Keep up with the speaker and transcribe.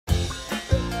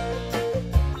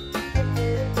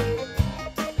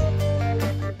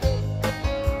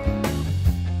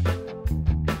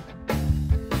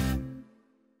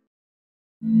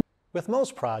With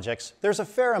most projects, there's a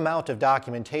fair amount of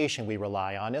documentation we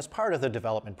rely on as part of the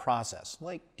development process,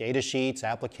 like data sheets,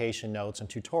 application notes, and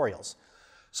tutorials.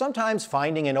 Sometimes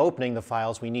finding and opening the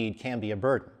files we need can be a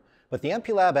burden, but the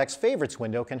MPLAB X Favorites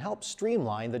window can help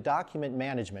streamline the document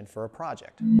management for a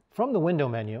project. From the Window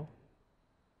menu,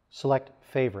 select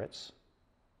Favorites.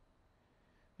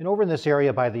 And over in this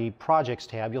area by the Projects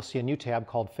tab, you'll see a new tab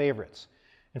called Favorites.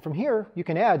 And from here, you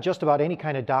can add just about any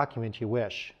kind of document you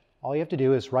wish. All you have to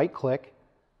do is right-click,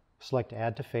 select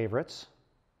Add to Favorites.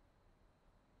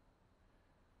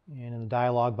 And in the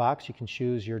dialog box, you can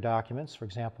choose your documents. For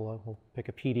example, we'll pick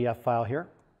a PDF file here.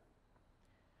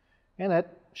 And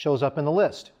that shows up in the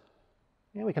list.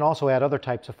 And we can also add other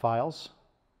types of files.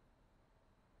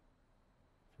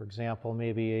 For example,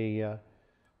 maybe a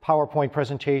PowerPoint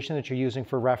presentation that you're using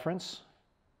for reference.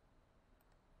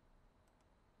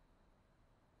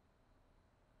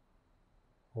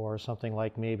 Or something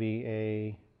like maybe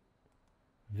a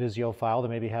Visio file that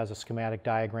maybe has a schematic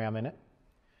diagram in it.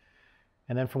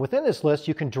 And then from within this list,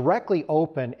 you can directly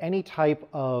open any type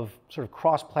of sort of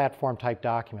cross-platform type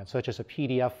document, such as a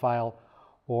PDF file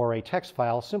or a text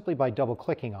file, simply by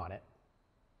double-clicking on it.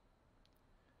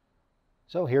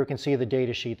 So here we can see the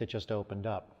data sheet that just opened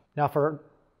up. Now for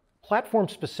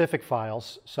platform-specific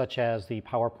files, such as the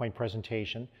PowerPoint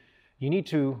presentation, you need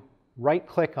to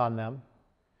right-click on them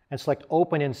and select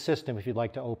Open in System if you'd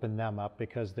like to open them up,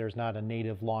 because there's not a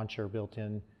native launcher built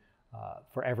in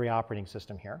for every operating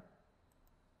system here.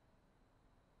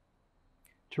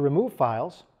 To remove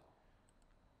files,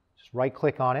 just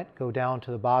right-click on it, go down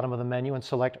to the bottom of the menu and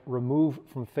select Remove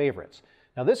from Favorites.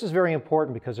 Now this is very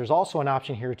important because there's also an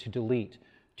option here to delete.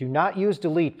 Do not use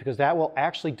delete, because that will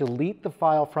actually delete the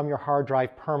file from your hard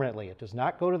drive permanently. It does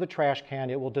not go to the trash can,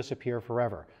 it will disappear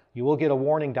forever. You will get a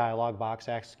warning dialog box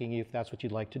asking you if that's what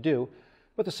you'd like to do,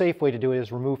 but the safe way to do it is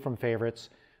remove from favorites.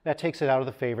 That takes it out of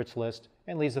the favorites list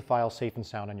and leaves the file safe and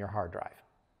sound on your hard drive.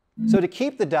 So to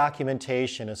keep the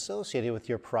documentation associated with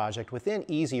your project within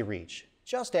easy reach,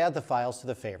 just add the files to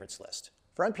the favorites list.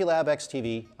 For MPLAB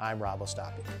XTV, I'm Rob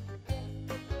Ostapy.